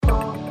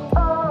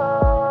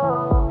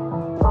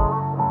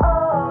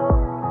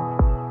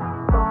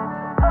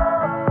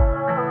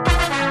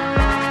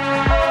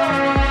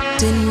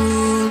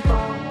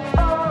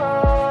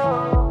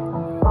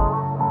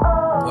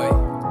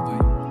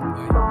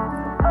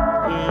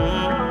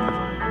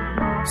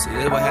See,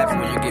 that's what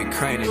happens when you get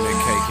Crane and that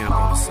K-Camp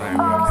on the same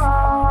record.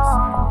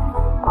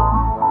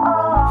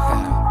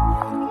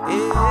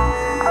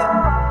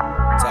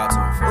 Talk to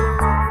him, fam.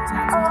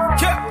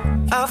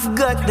 Yeah. I've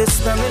got the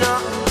stamina.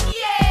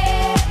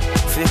 Yeah.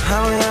 Feel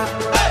how we are.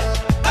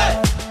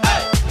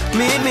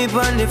 Meet me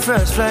on the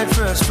first flight,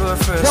 first floor,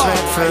 first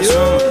ride, first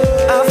room.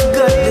 I've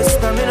got the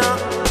stamina.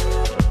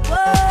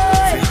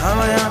 Feel how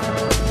we are.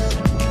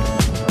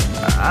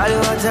 All you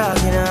are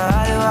talking,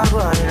 all you are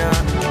going,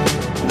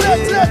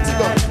 Let's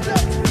go.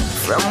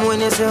 From when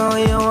you say how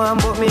you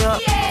want, put me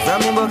up. From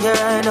me book your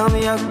right now,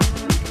 me up.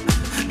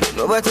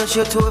 Nobody touch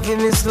your toe for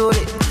me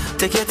slowly.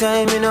 Take your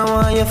time, me no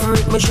want you for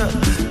it, me shot.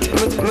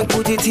 Tell me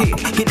put it in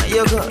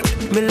your gun.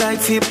 Me like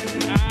flip.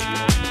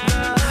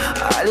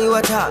 All you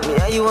want talk me,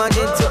 all you want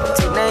it up.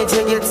 Tonight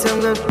you get some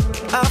good.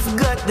 I've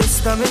got the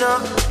stamina.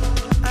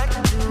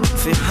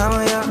 Feel how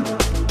I am.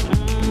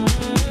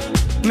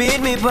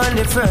 Meet me on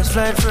the first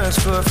flight, first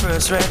floor,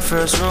 first ride,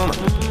 first room.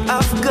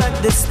 I've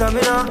got the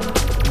stamina.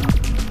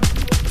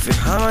 Feel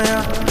how I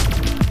am.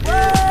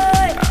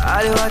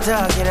 All you are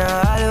talking,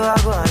 all you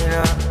are going,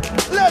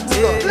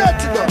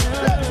 Let's go.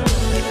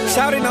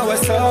 Shawty know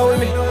what's up with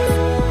me.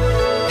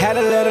 Had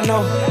to let her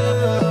know.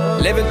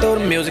 Living through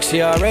the music,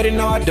 she already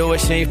know I do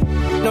it. She ain't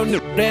no new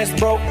that's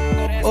broke.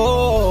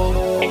 Oh,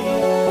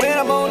 when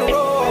I'm on the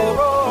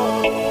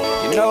road,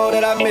 you know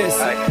that I miss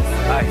it.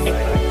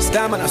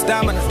 Stamina.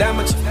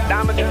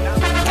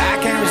 I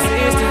can't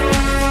resist it.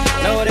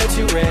 Know that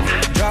you ready.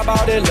 Drop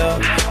all that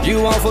love,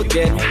 you won't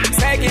forget.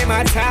 Taking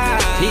my time,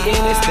 he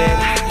in his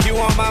steady. You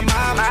on my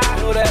mind, I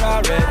know that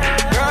already.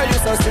 Girl, you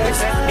so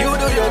sexy, you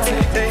do your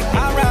thing.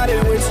 I'm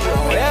riding with you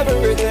on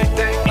everything.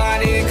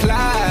 Bonnie and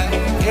Clyde,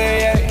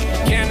 yeah,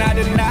 cannot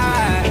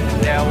deny.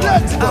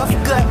 I've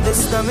got the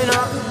stamina.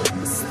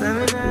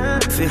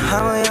 Feel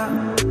how I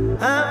am.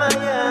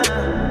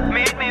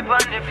 Meet me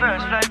on the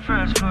first flight,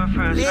 first floor,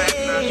 first ride,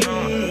 first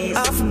room.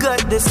 I've got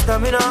the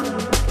stamina.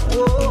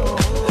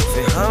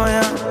 Feel how I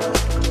am.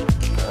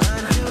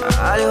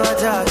 All you are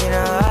talking,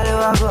 all you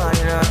are going,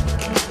 yeah.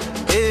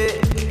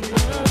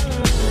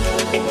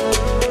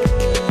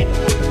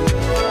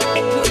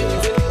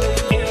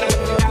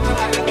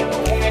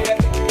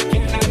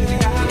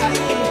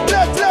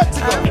 Let's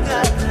go.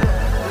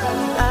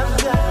 I've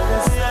got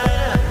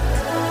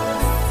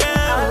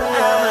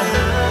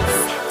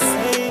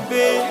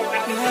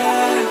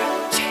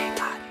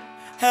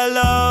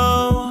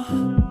hello,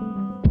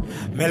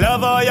 me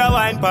love how you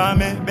wine for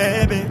me,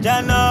 baby.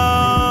 You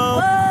know.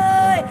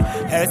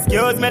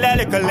 Excuse me, that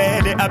little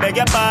lady, I beg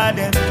your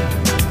pardon.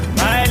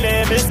 My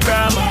name is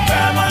Grandma.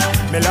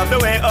 Me love the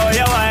way how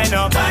you wine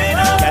up.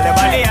 Tell your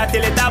body out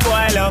till it a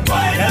boil up.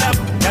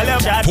 Tell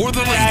your shot for the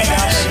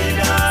ladies.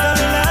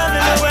 Love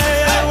the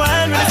way you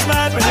wine, me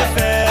smile for your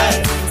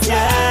face.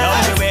 Yeah.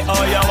 Love the way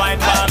how you wine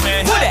for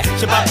me.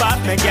 She pop up,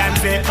 me can't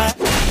say.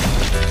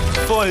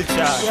 Full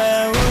charge.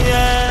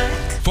 Yeah.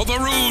 For the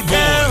rude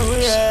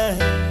boys. Yeah.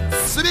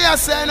 So they are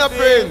saying up,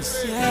 Prince.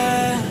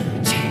 Yeah.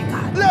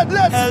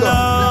 Let's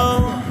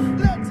hello.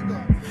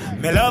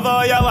 Me love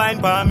how you wine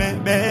for me,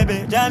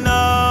 baby. You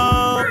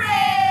know.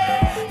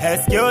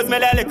 Excuse me,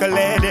 that little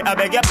lady, I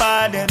beg your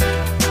pardon.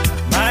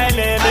 My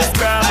name is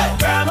Grandma.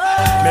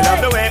 Me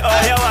love the way how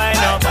you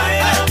wine up.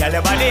 Tell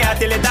your body out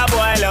till it a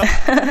boil up.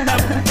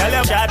 Tell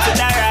your shot to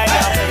the right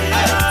up.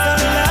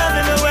 Me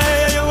love the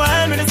way you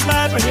wine with a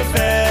smile on your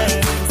face.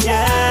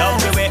 Yeah. Love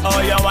the way how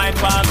you wine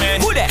for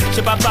me.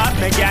 She pop up,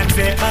 me can't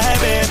say, my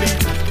baby.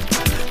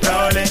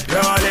 Roll it,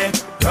 roll it.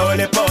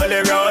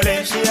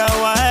 She a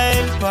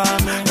wine for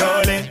me.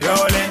 Roll it,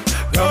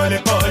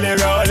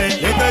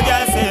 little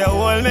girl say you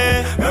hold me.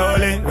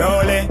 Roll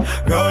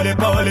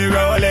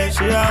it,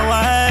 she a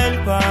wine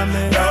for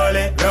me. Roll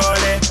it.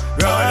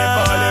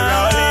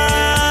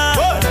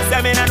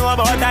 Say me no know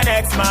about the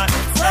next man.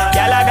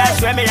 Girl a dash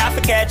when me have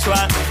to catch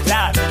one.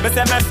 Lad, me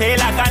say me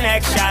feel a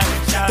connection.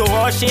 To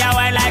how she a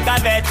wine like a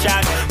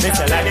veteran. Me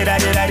say daddy.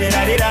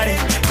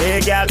 Hey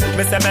girl,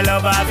 me say me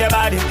love off your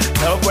body.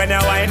 Love when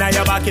you wine and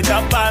you back it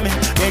up for me.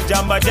 Big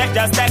jumbo jet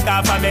just take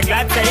off and me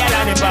glad say you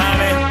land it for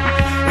me.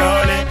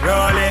 Roll it.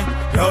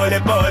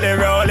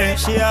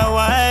 She a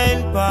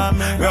wine for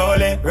me.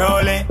 Roll it.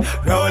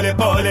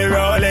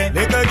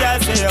 Little girl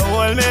say you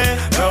hold me.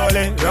 Roll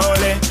it.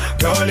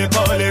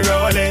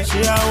 She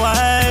a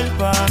wine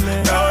for me.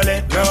 Roll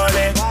it.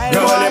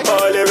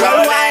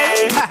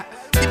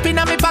 Dipping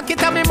on me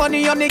pocket and me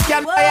money on the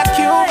can buy a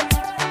cube.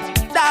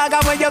 Dog,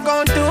 what you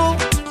gon' do?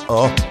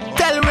 Oh.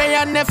 Tell me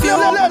your nephew.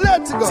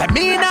 Let's go. Say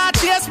me not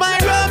chase my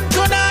rum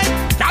tonight.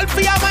 Y'all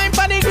feel your mind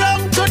for the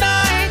ground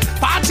tonight.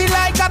 Party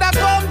like other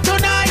come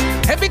tonight.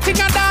 Everything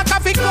a dark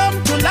if it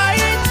come to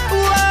light.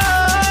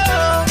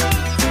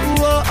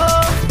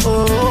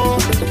 Whoa.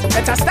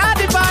 Let's start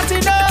the party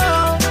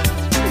now.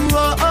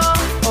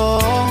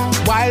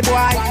 Wild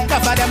boy,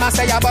 enough of them a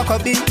say a buck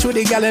up beat. To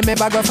the girl me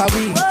bag up a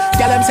weed.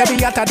 Girl them say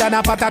be hotter than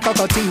a pot of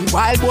cocoa.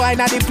 Wild boy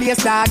na the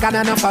place dog and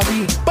enough of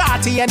weed.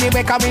 Party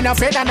anyway, come in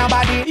afraid of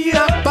nobody.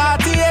 Yeah,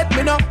 party it,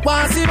 me no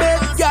want see bed.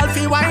 Girl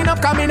feel wine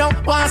up, come in no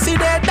want see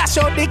that. Dash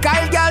out the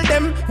Kyle girl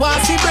them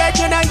want see bread.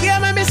 You know hear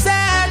me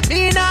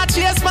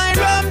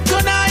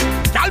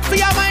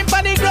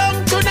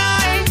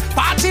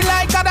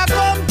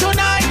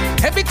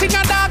Everything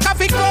a dark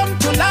if it come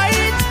to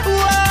light.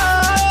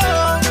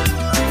 Whoa,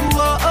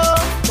 whoa,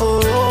 oh,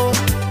 oh.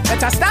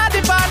 Let us start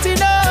the party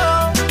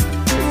now.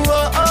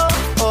 Whoa,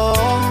 oh,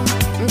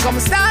 oh. Come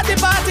start the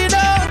party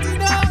now.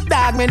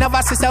 Dog, me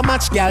never see so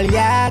much gal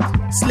yet.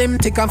 Slim,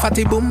 thick and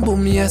fatty, boom,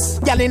 boom, yes.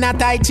 Gal in a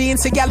tight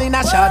jeans, gal in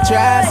a short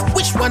dress.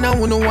 Which one I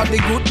wanna want the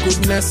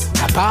goodness?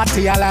 A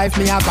party alive,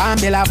 me a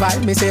van, me la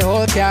vibe. Me say,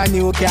 old car,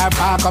 new car,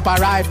 park up,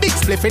 arrive. Big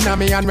spliff in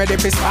me and ready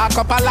for spark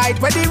up a light.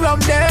 Where the rum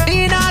there?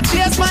 In a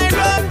chase my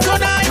rum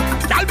tonight.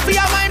 I'll be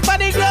a wine for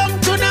the grum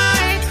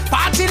tonight.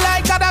 Party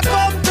like gotta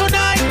come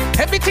tonight.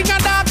 Everything a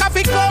dark if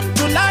it come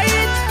to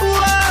light.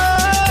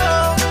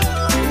 Whoa,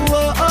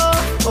 whoa,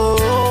 oh,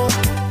 oh.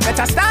 Let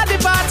us start the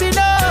party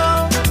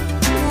now.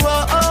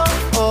 Whoa, oh,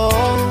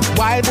 oh.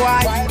 Wild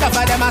boy, enough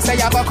of them a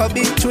say I buck a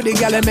beat. To the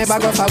girl them never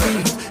go for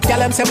we. Girl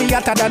them say we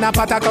hotter than a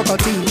pot of cocoa.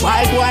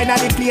 Wild boy na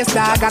the place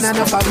dog and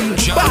enough of we.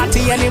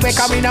 Party anyway,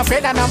 come we no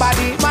afraid of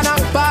nobody. Man a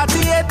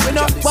party it, we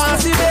no want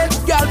see bed.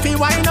 Girl fi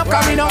wine up,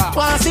 come we no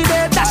want see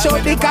bed. Dash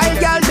out the kind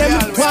girl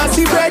them want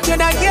see bread. You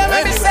not hear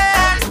me say.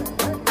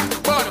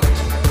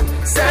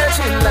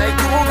 Searching like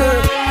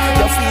Google,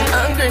 you feel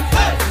hungry.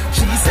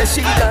 She says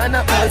she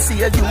gonna all see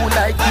you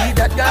like me.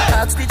 That girl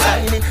asks the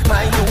Chinese,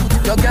 my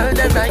youth. Your girl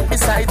them right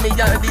beside me.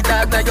 You're the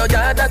dog, now your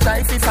yard that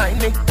try to find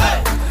me.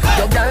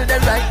 Your girl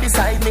them right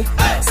beside me.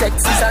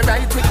 Sex is a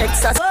right with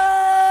exercise.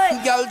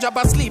 Girl drop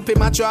asleep in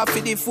my draw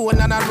for the phone.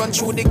 And I run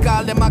through the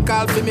call, them a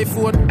call for me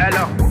phone.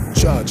 Hello.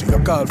 Charge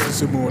your call for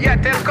Simone. Yeah,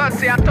 tell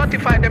Cossie I'm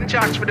 35 them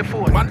charge for the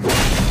phone. Man.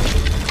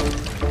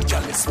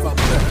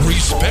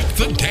 Respect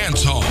the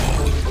dance hall.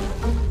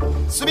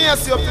 So me I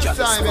see up to the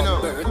time, you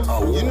know.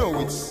 You know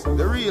it's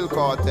the real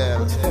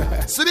cartel.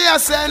 So me I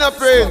say no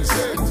prince.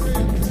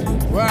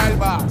 World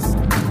boss.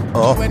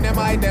 Oh. When them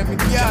hide them,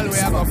 girl we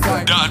are gonna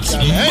find. That's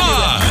mine.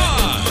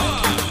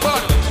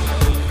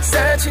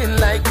 Searching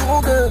like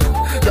Google,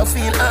 you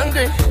feel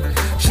hungry.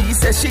 She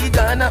says she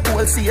gonna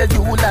all see you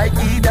like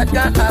me. That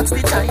girl asks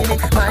the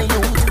Chinese, my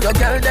youth. Your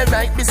girl they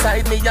right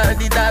beside me. You're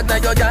the dog, now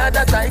your yard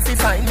that try to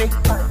find me.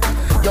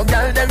 Your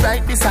girl they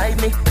right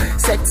beside me.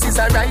 Sex is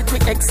a right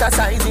with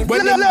exercising.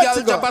 When them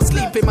girl drop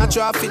asleep in my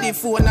draw for the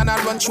phone. And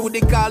I run through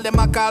the call, them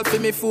a call for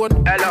me phone.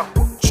 Hello.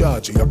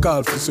 Charge your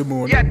call for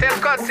Simone. Yeah, tell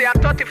Cossie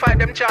I'm 35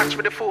 them charge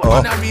for the phone.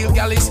 And a real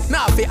gal is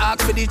now fi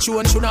ask for the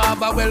tune. She not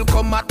have a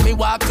welcome at me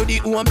walk to the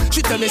home.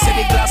 She tell me say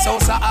the glass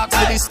house I ask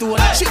for the stone.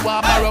 She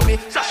want borrow me,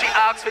 so she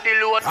ask for the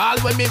loan. All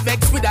when me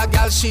vex with a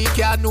gal she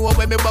can't know.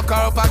 When me buck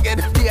her up again,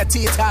 be a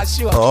teeth her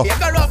sure. You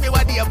can rub me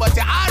one day but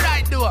you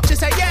alright though. She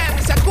say yeah,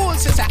 me say cool.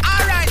 She say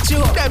alright you.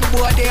 Them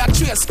boy they a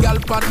trace gal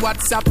on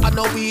WhatsApp and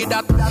no we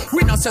that.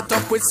 We not set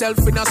up with self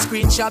in a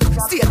screenshot.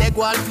 Still they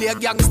go and play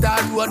gangster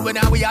road when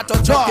we a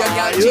touch up your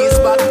gal cheese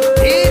back.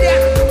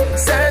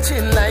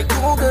 Searching like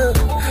Google,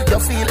 you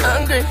feel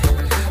hungry.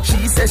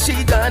 She says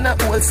she gonna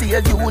all see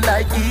you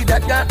like me.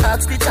 That girl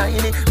asks the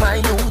Chinese, my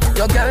youth.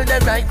 Your girl they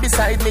right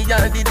beside me.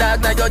 You're the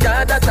dog, now your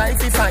yard that try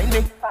to find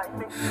me.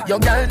 Your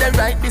girl they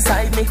right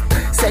beside me.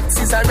 Sex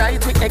is a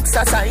right with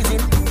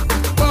exercising.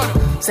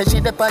 Say she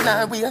dep on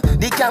her way.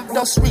 The camp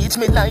just reach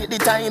me like the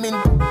timing.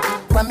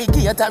 When me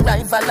gate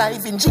arrive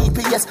alive in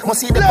GPS,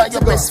 must see the by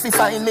your breast fi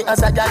find me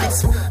as a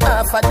gallus.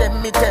 Half of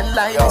them me tell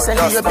lie. Me say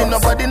here be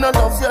nobody no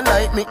love you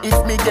like me.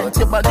 If me get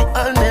your body,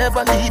 I'll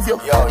never leave you.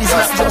 It's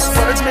not just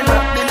words, me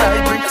not the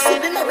library. See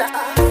the never.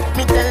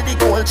 Me tell the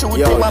gold truth.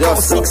 You about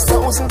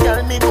 6,000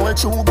 girl me gold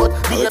true, but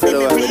baby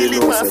me really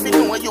want to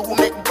know you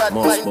make bad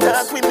mind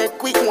talk. We make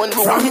quick one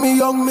move. From me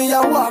young me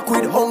I walk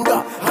with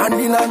hunger, hand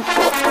in hand.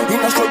 In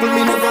a struggle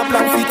me never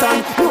plan fit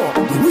on. No,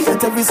 the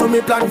weight every so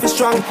me plan for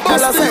strong. All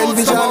I say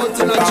vision.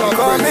 I'm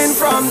coming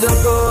from the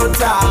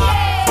gutter,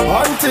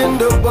 hunting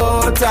the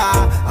butter.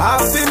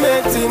 Have to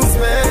make things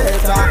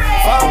better.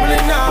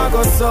 Family now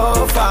go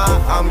so far.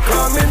 I'm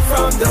coming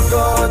from the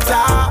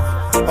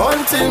gutter,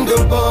 hunting the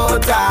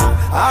butter.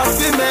 Have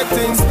to make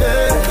things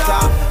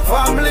better.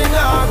 Family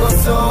now go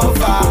so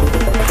far.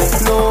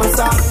 No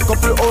sir,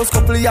 couple house,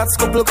 couple yachts,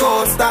 couple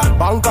coaster.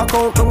 Bank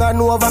account on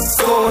Nova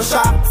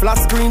Scotia. Flat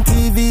screen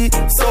TV,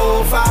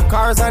 sofa.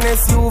 Cars and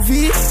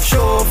SUV,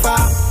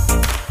 chauffeur.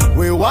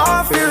 We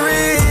want to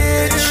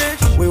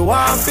rich, we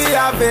want to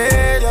have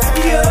it,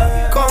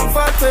 yeah.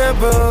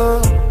 Comfortable,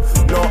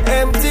 no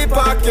empty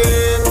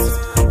pockets.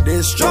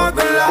 They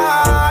struggle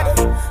hard,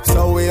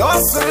 so we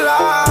hustle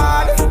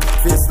hard.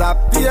 We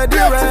stop pay the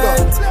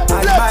rent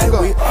and buy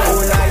we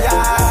own a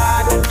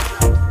yard.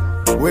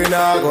 We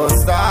not gonna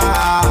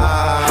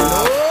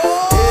start.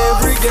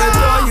 Every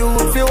ghetto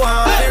youth you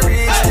want to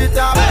reach the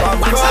top.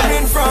 I'm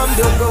coming from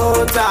the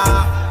gutter,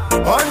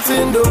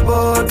 hunting the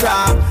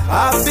butter,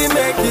 have to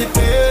make it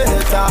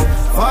better.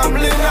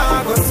 Family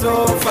now go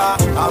so far.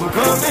 I'm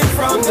coming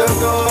from the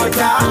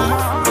gutter,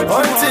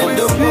 hunting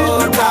the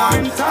butter,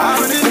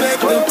 have to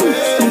make it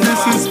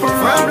better.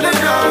 Family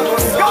now go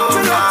so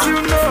far. You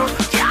know,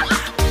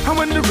 and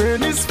when the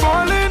rain is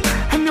falling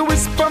and you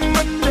whisper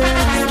my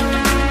name,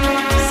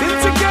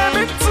 since you came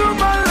into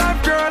my life,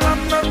 girl,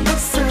 I'm not the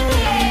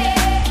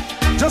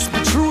same. Just be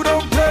true,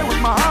 don't play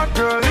with my heart,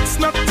 girl. It's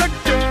not a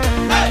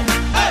game.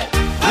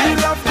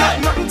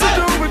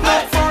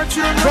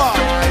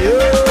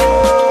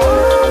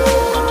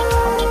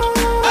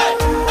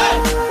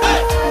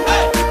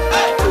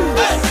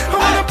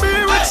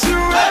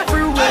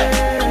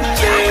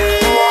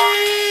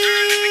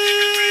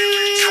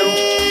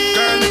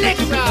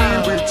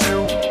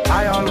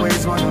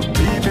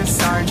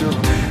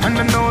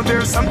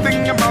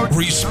 Something about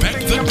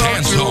Respect the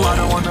dance hall. I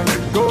don't wanna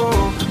let go.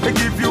 I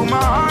give you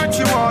my heart,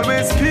 you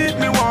always keep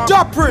me warm.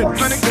 Job Prince.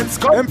 When it gets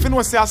cold, them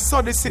finna say I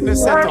saw this in the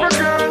setup.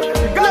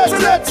 Got to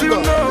let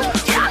you know.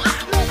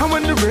 And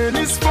when the rain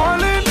is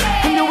falling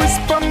and you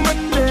whisper my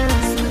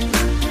name,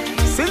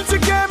 since you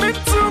came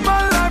into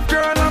my life,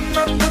 girl, I'm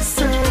not the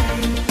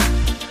same.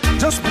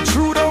 Just be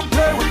true, don't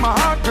play with my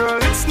heart, girl.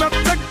 It's not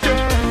a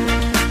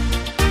game.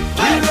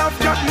 Real love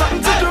got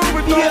nothing to do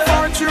with no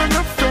fortune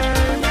or fame.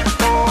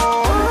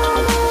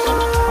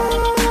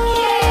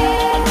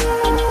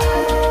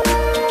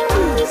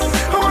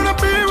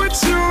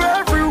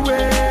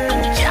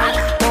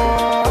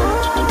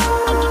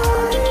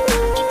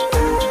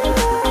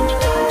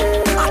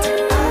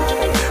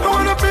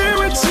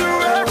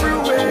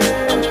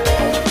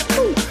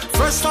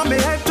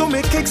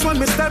 When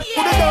we step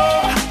through the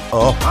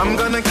door, I'm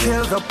gonna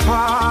kill the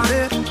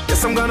party.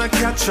 Yes, I'm gonna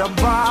catch your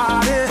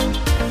body.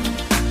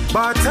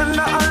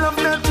 Bartender, I love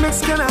that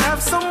mix. Can I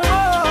have some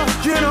more?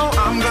 You know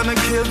I'm gonna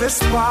kill this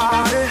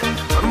party.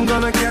 I'm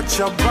gonna catch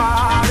your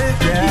body.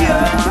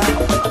 Yeah.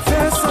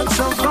 There's such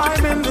a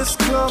vibe in this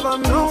club. I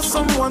know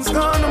someone's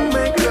gonna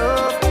make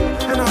love,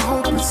 and I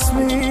hope it's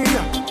me.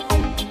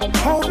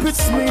 Hope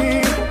it's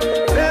me.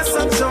 There's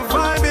such a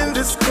vibe in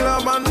this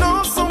club. I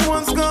know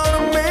someone's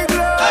gonna make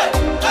love.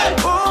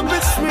 Hope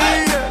it's me.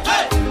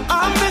 I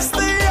miss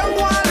the young,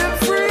 wild and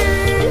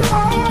free. Oh,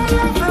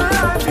 live the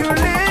life you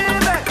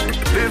live.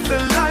 Live the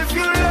life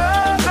you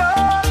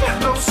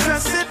love. No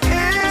stress, it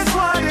is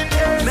what it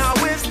is. Now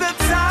is the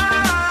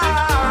time.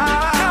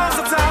 Now's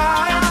the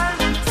time.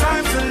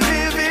 Time to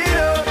live it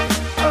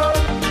up.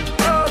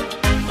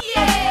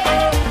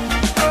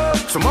 Yeah.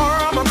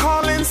 Tomorrow I'm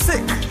calling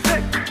sick.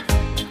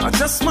 I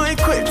just might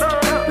quit.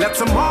 Let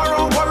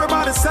tomorrow worry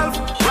about itself.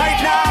 Right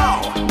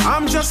now,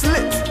 I'm just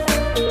lit.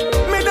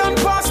 Me done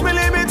pass me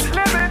limit.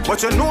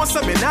 But you know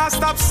so me nah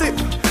stop sip.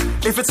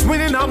 If it's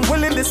winning, I'm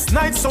willing. This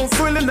night so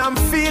thrilling, I'm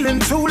feeling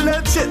too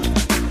legit.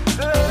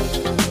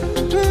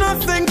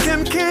 Nothing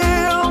can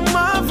kill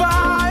my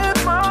vibe.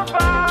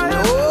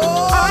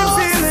 I'm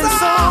feeling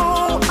so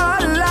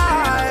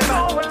alive.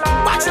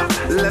 Watch out.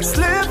 Let's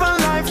live a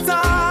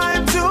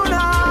lifetime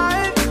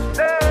tonight.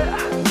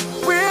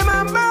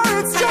 Remember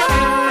it's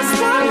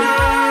just one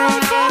life.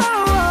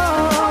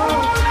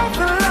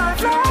 The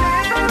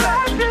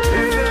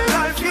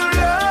life you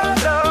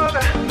love.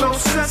 No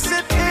stress,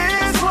 it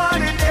is what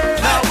it is.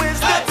 Now is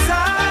the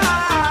time.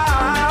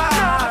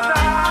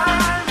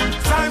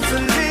 Time to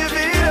live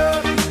it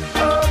up.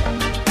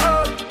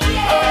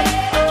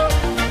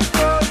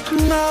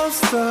 Now's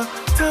the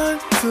time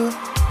to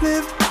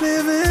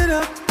live it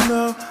up.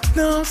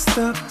 Now's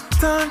the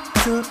time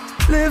to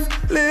live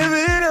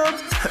it up.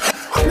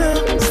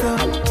 Now's the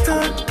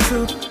time to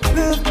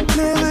live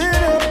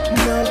it up.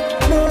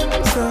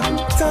 Now's the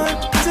time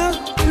to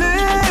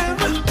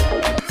live.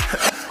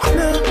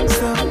 Now's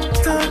the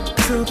time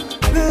to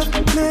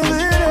live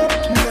it up.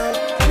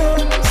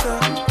 Now's the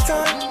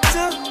time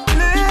to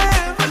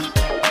live.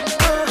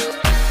 Live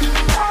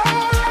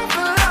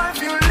the life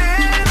you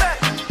live.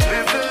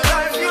 Live the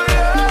life you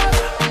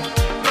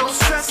love. No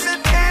stress,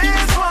 it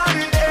is what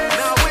it is.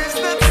 Now is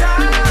the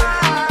time.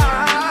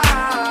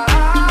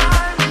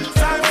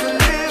 Time to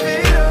live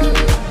it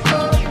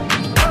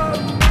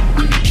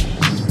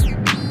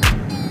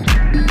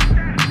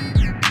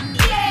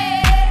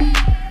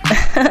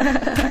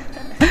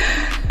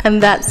And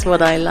that's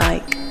what I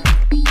like.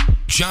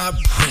 Job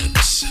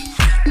Prince.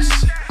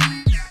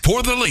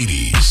 For the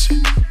ladies.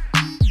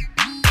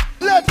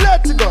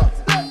 Let's go.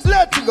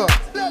 Let's go.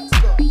 Let's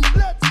go.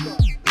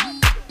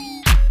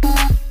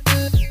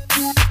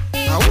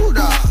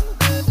 Aouda.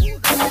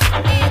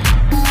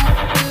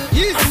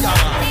 Yes, sir.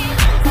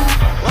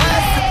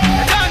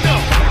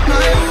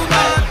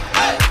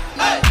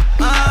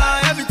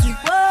 Everything.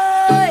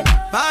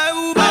 My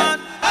woman.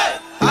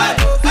 I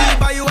go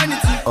buy you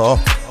anything. Oh.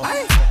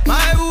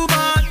 My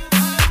woman.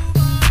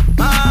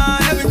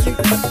 Everything.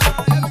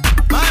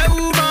 My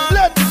woman.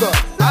 Let's go.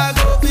 I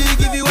go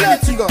give you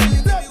anything.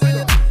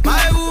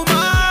 My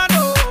woman,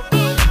 oh,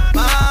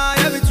 my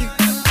everything.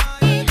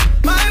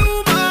 My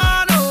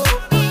woman, oh,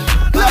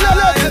 my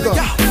everything.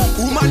 Yeah.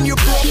 Woman, you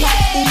proper,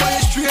 woman,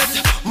 you straight.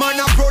 Man,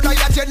 I'm proud of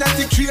your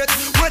genetic trait.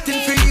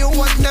 Waiting for you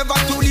was never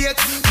too late.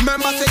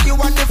 Remember, say you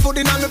want the food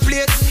in on the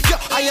plate. Yeah,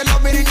 I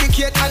love me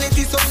indicate, and it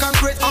is so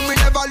concrete. And we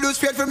never lose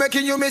faith for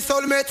making you my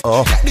soulmate.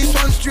 Get this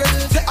one straight,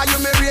 say are you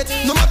married?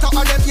 No matter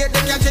how them yet,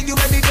 they can't take you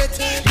any debt.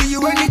 Do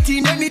you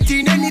anything,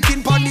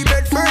 pon the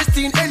bed. First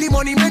thing, early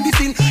money,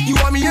 medicine. You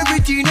want me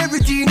everything.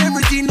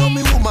 No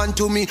me woman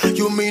to me,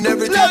 you mean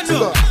everything.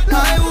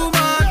 My woman.